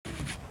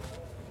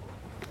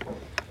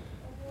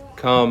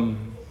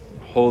Come,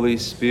 Holy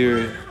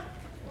Spirit,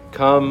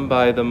 come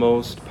by the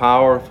most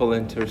powerful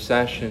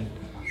intercession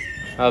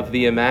of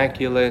the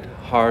Immaculate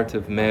Heart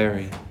of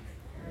Mary,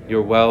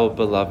 your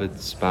well-beloved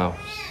spouse.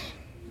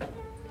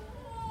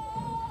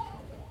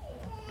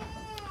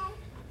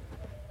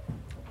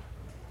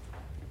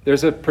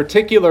 There's a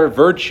particular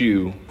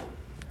virtue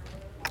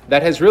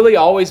that has really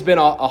always been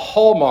a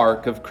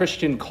hallmark of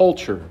Christian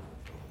culture,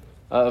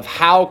 of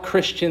how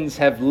Christians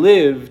have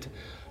lived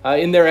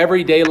in their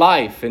everyday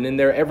life and in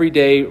their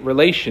everyday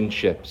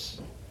relationships.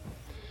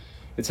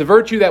 It's a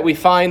virtue that we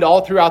find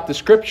all throughout the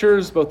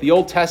Scriptures, both the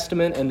Old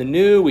Testament and the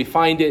New. We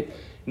find it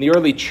in the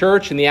early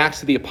church, in the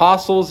Acts of the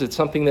Apostles. It's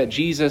something that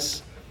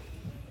Jesus,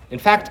 in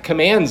fact,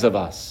 commands of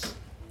us.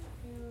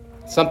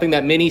 It's something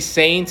that many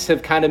saints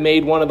have kind of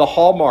made one of the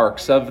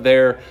hallmarks of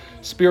their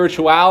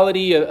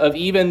spirituality, of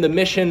even the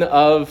mission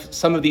of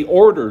some of the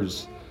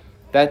orders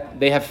that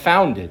they have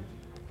founded.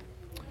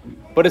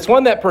 But it's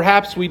one that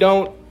perhaps we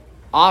don't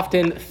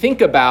often think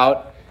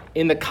about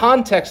in the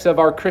context of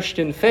our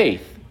Christian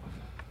faith.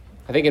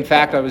 I think, in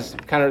fact, I was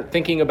kind of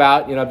thinking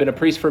about, I've been a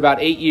priest for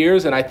about 8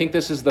 years, and I think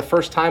this is the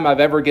first time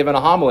I've ever given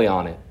a homily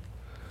on it.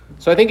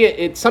 So I think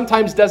it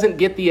sometimes doesn't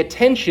get the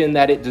attention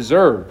that it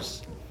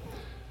deserves.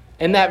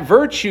 And that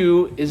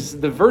virtue is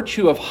the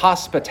virtue of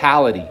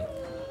hospitality.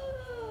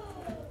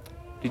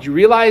 Did you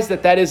realize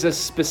that that is a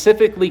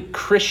specifically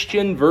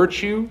Christian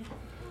virtue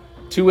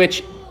to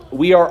which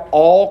we are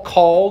all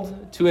called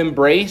to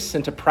embrace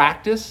and to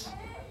practice?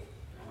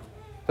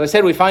 As I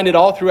said, we find it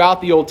all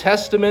throughout the Old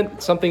Testament.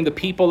 It's something the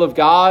people of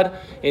God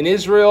in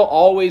Israel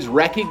always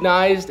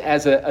recognized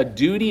as a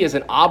duty, as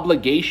an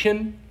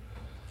obligation.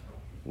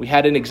 We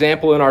had an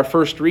example in our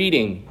first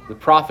reading, the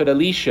prophet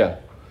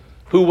Elisha,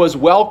 who was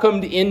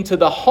welcomed into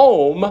the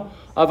home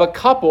of a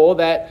couple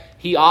that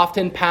he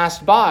often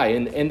passed by,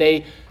 and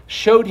they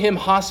showed him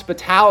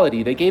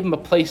hospitality. They gave him a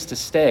place to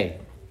stay.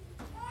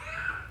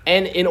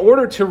 And in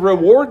order to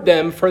reward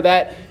them for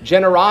that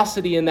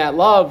generosity and that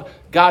love,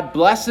 God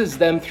blesses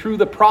them through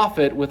the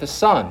prophet with a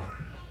son.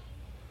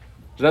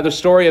 There's another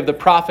story of the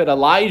prophet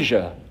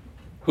Elijah,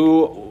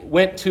 who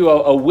went to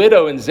a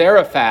widow in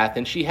Zarephath,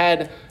 and she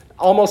had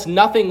almost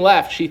nothing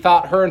left. She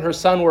thought her and her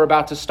son were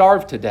about to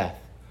starve to death.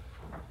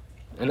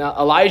 And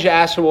Elijah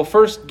asked her, well,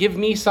 first give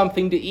me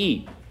something to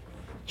eat.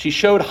 She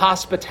showed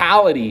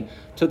hospitality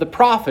to the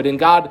prophet, and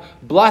God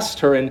blessed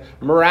her and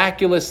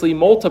miraculously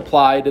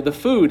multiplied the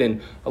food,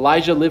 and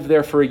Elijah lived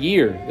there for a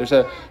year. There's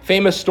a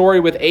famous story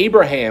with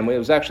Abraham. It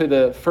was actually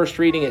the first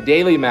reading at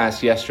Daily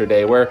Mass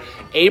yesterday, where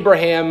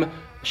Abraham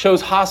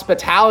shows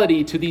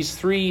hospitality to these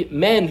 3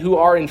 men who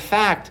are in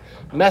fact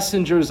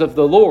messengers of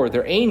the Lord.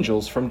 They're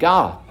angels from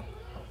God.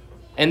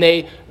 And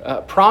they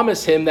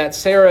promise him that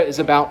Sarah is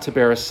about to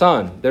bear a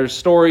son. There's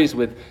stories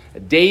with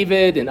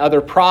David and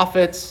other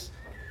prophets.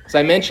 As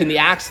I mentioned, the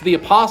Acts of the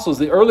Apostles,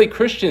 the early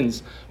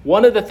Christians,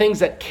 one of the things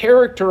that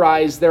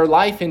characterized their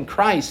life in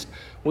Christ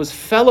was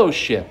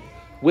fellowship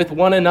with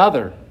one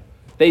another.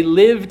 They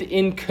lived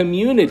in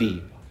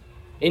community,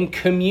 in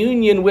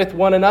communion with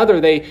one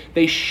another.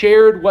 They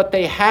shared what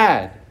they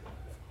had.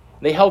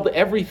 They held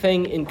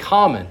everything in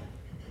common.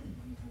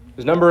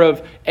 There's a number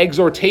of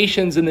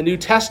exhortations in the New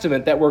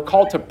Testament that we're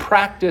called to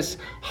practice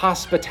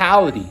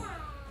hospitality.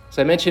 As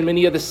I mentioned,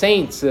 many of the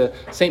saints,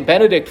 St.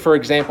 Benedict, for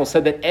example,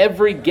 said that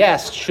every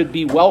guest should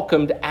be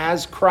welcomed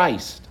as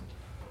Christ.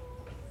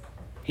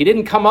 He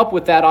didn't come up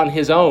with that on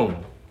his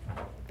own.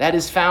 That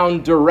is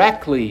found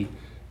directly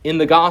in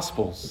the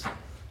Gospels.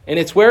 And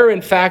it's where,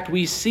 in fact,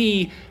 we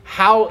see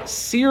how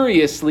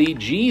seriously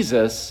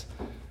Jesus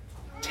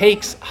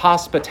takes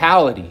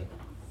hospitality.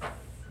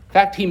 In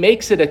fact, he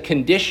makes it a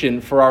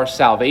condition for our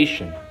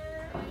salvation,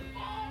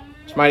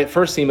 which might at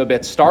first seem a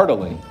bit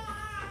startling.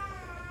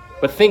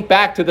 But think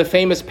back to the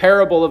famous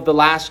parable of the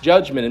Last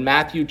Judgment in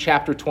Matthew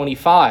chapter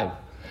 25,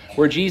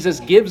 where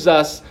Jesus gives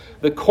us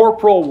the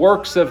corporal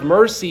works of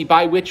mercy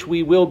by which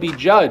we will be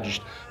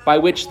judged, by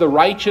which the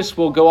righteous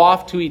will go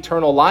off to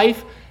eternal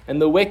life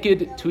and the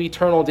wicked to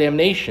eternal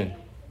damnation.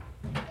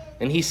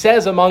 And he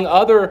says, among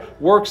other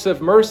works of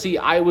mercy,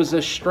 I was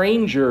a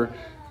stranger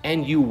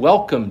and you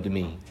welcomed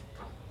me.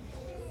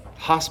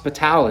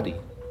 Hospitality.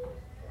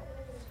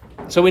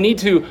 So we need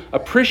to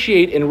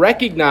appreciate and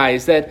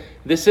recognize that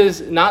this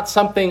is not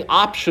something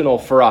optional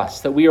for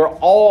us, that we are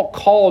all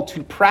called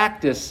to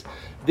practice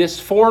this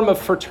form of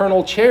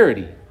fraternal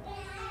charity,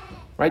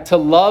 right? To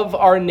love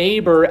our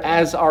neighbor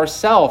as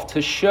ourselves,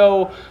 to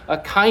show a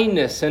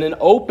kindness and an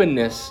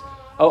openness,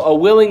 a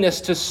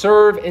willingness to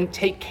serve and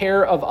take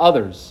care of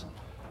others,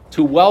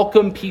 to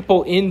welcome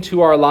people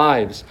into our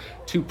lives,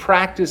 to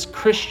practice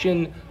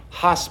Christian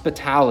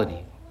hospitality.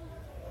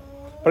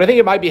 But I think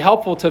it might be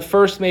helpful to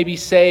first maybe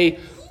say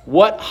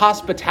what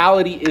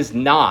hospitality is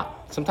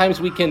not. Sometimes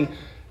we can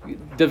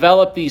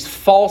develop these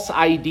false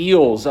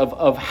ideals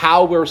of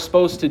how we're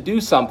supposed to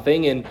do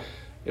something, and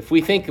if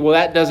we think, well,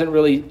 that doesn't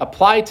really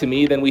apply to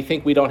me, then we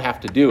think we don't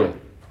have to do it.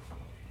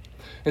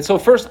 And so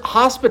first,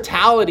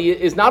 hospitality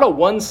is not a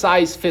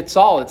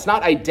one-size-fits-all. It's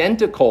not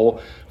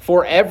identical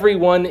for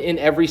everyone in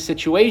every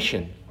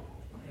situation.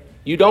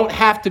 You don't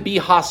have to be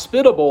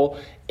hospitable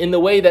in the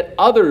way that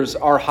others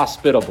are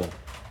hospitable.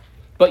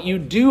 But you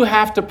do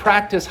have to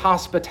practice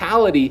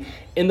hospitality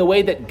in the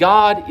way that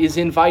God is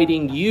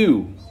inviting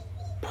you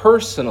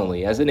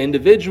personally, as an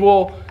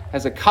individual,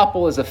 as a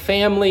couple, as a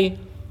family,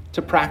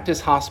 to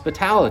practice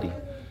hospitality.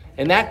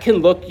 And that can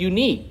look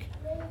unique.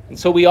 And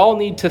so we all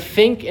need to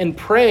think and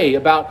pray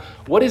about,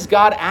 what is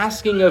God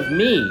asking of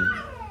me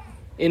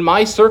in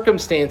my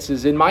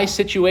circumstances, in my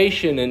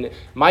situation, in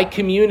my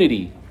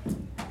community?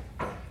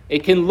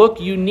 It can look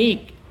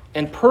unique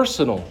and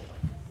personal.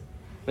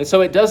 And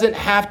so it doesn't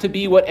have to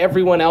be what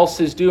everyone else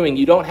is doing.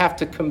 You don't have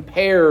to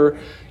compare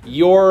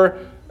your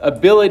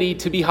ability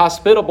to be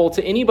hospitable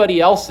to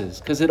anybody else's,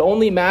 because it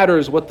only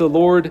matters what the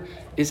Lord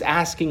is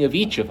asking of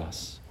each of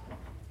us.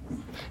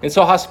 And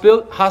so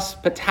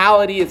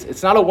hospitality,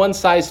 it's not a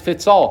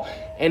one-size-fits-all.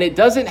 And it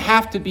doesn't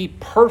have to be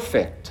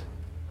perfect.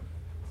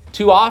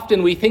 Too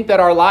often we think that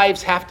our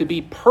lives have to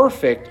be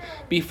perfect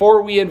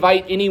before we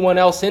invite anyone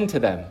else into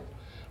them.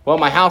 Well,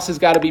 my house has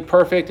got to be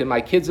perfect, and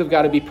my kids have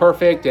got to be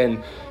perfect,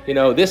 and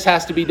this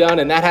has to be done,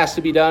 and that has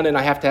to be done, and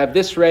I have to have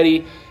this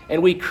ready.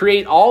 And we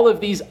create all of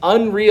these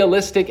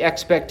unrealistic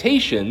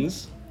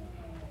expectations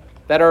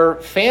that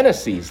are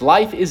fantasies.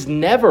 Life is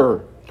never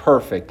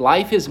perfect.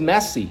 Life is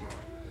messy.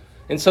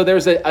 And so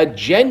there's a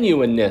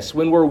genuineness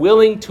when we're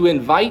willing to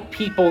invite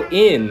people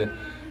in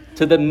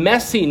to the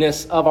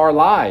messiness of our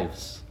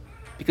lives,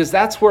 because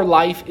that's where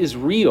life is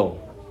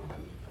real.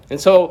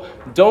 And so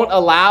don't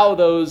allow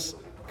those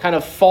kind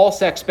of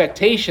false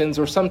expectations,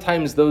 or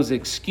sometimes those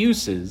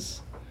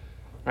excuses,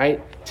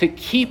 right, to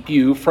keep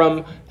you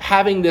from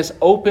having this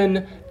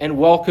open and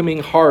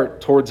welcoming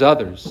heart towards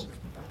others.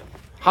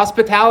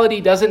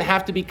 Hospitality doesn't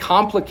have to be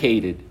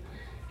complicated.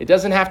 It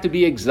doesn't have to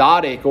be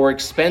exotic or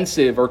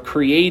expensive or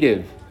creative.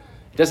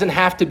 It doesn't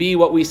have to be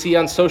what we see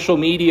on social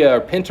media or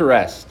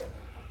Pinterest,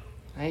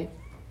 right?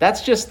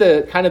 That's just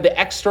the kind of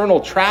the external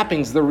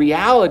trappings. The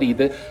reality,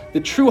 the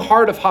true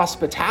heart of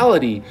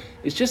hospitality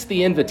is just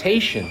the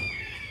invitation.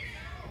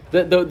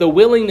 The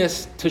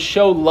willingness to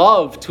show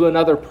love to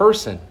another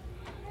person.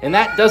 And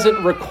that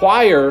doesn't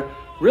require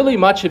really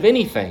much of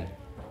anything.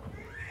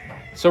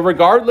 So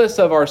regardless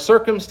of our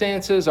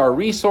circumstances, our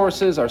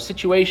resources, our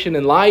situation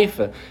in life,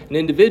 an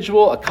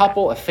individual, a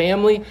couple, a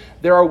family,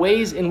 there are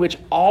ways in which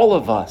all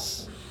of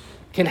us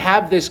can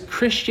have this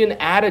Christian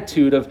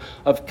attitude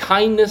of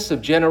kindness,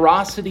 of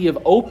generosity, of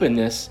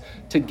openness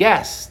to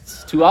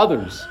guests, to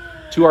others,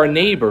 to our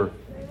neighbor,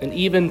 and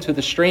even to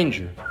the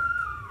stranger.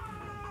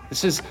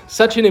 This is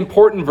such an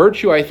important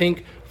virtue, I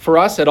think, for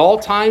us at all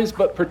times,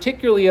 but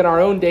particularly in our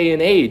own day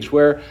and age,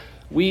 where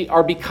we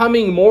are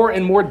becoming more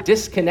and more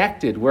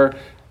disconnected, where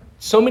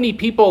so many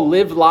people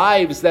live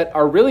lives that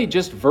are really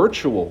just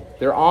virtual.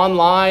 They're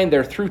online,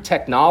 they're through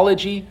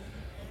technology,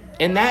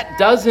 and that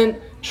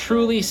doesn't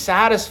truly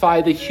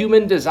satisfy the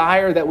human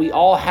desire that we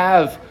all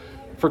have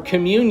for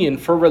communion,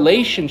 for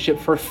relationship,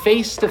 for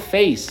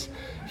face-to-face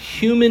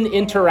human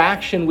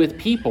interaction with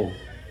people.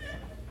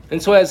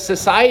 And so as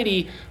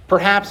society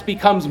perhaps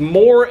becomes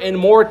more and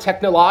more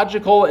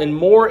technological and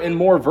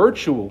more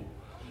virtual,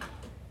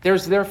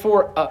 there's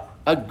therefore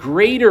a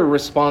greater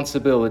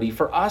responsibility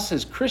for us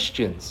as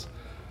Christians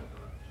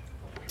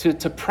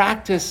to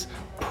practice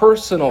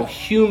personal,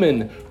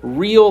 human,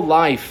 real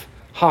life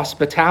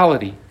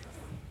hospitality.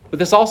 But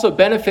this also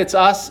benefits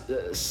us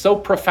so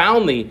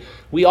profoundly.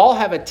 We all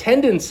have a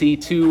tendency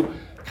to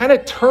kind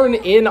of turn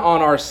in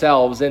on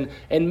ourselves and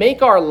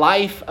make our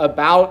life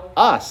about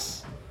us.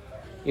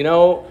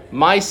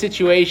 My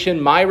situation,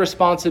 my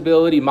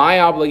responsibility, my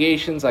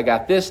obligations, I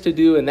got this to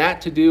do and that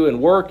to do, and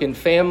work and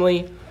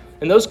family.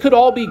 And those could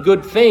all be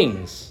good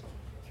things.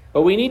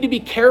 But we need to be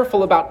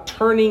careful about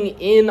turning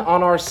in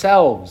on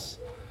ourselves,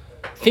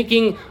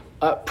 thinking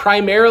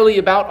primarily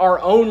about our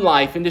own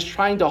life and just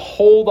trying to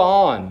hold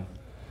on,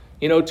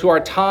 to our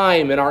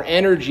time and our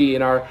energy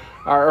and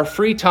our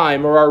free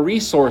time or our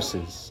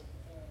resources.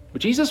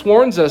 But Jesus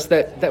warns us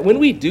that when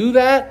we do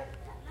that,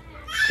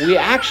 we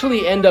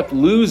actually end up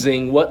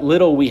losing what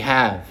little we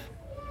have.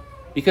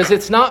 Because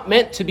it's not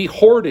meant to be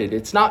hoarded.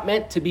 It's not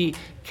meant to be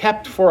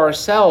kept for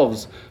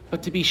ourselves,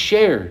 but to be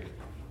shared.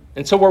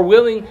 And so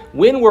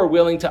when we're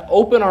willing to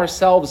open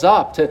ourselves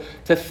up, to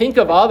think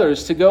of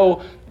others, to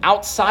go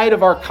outside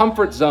of our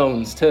comfort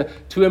zones,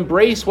 to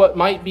embrace what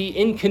might be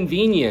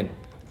inconvenient,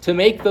 to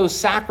make those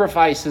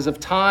sacrifices of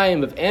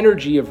time, of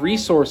energy, of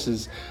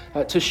resources,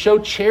 to show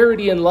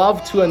charity and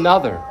love to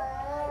another,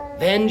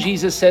 then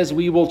Jesus says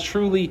we will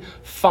truly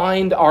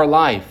find our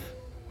life.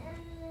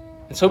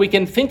 And so we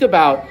can think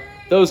about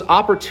those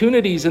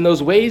opportunities and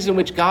those ways in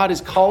which God is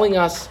calling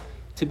us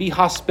to be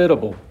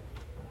hospitable.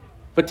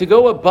 But to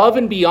go above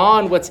and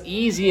beyond what's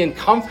easy and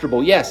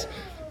comfortable. Yes,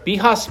 be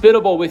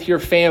hospitable with your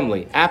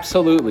family.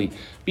 Absolutely.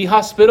 Be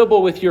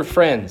hospitable with your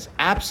friends.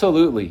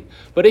 Absolutely.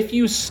 But if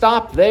you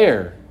stop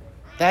there,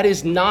 that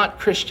is not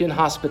Christian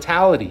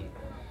hospitality.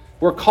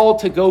 We're called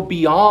to go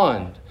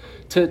beyond,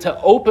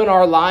 to open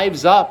our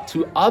lives up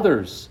to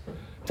others,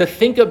 to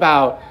think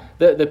about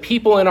the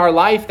people in our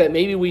life that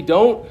maybe we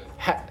don't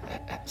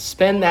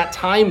spend that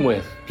time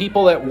with,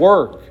 people at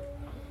work,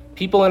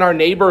 people in our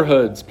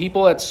neighborhoods,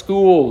 people at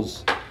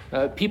schools,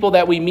 people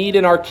that we meet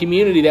in our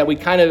community that we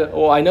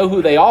I know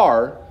who they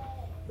are,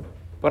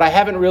 but I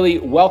haven't really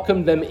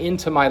welcomed them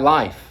into my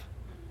life.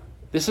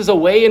 This is a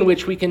way in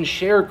which we can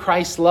share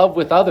Christ's love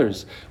with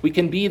others. We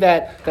can be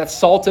that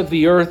salt of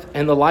the earth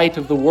and the light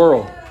of the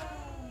world.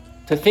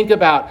 To think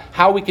about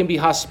how we can be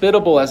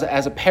hospitable as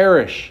a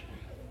parish,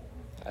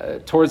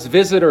 towards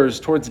visitors,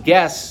 towards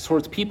guests,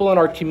 towards people in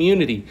our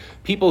community,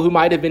 people who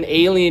might have been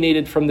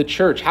alienated from the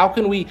church. How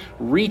can we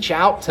reach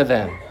out to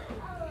them?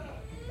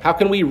 How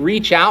can we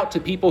reach out to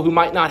people who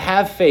might not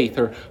have faith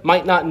or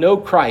might not know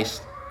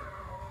Christ?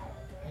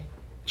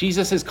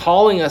 Jesus is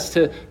calling us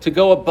to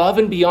go above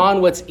and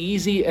beyond what's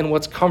easy and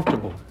what's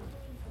comfortable.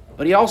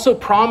 But he also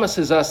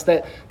promises us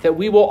that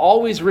we will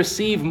always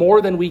receive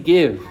more than we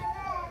give.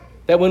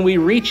 That when we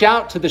reach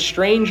out to the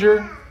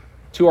stranger,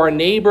 to our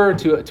neighbor,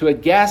 to a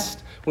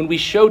guest, when we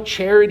show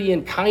charity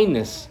and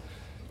kindness,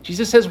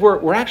 Jesus says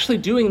we're actually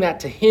doing that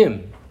to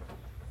him.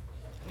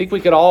 I think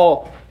we could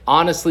all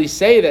honestly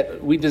say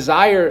that we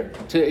desire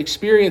to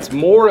experience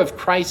more of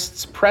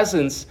Christ's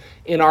presence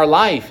in our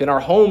life, in our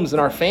homes, in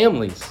our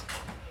families.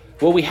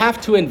 Well, we have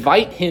to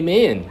invite him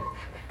in.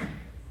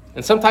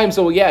 And sometimes,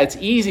 it's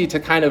easy to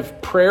kind of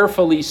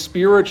prayerfully,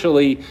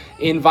 spiritually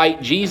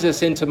invite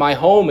Jesus into my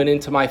home and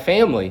into my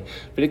family.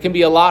 But it can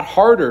be a lot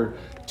harder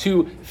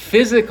to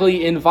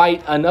physically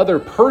invite another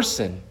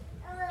person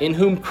in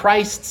whom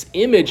Christ's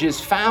image is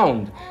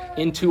found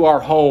into our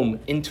home,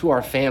 into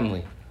our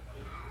family.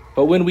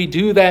 But when we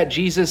do that,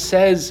 Jesus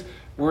says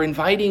we're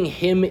inviting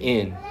him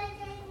in.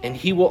 And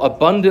he will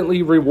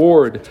abundantly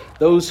reward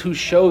those who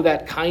show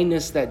that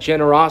kindness, that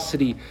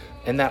generosity,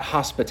 and that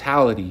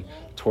hospitality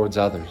towards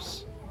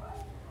others.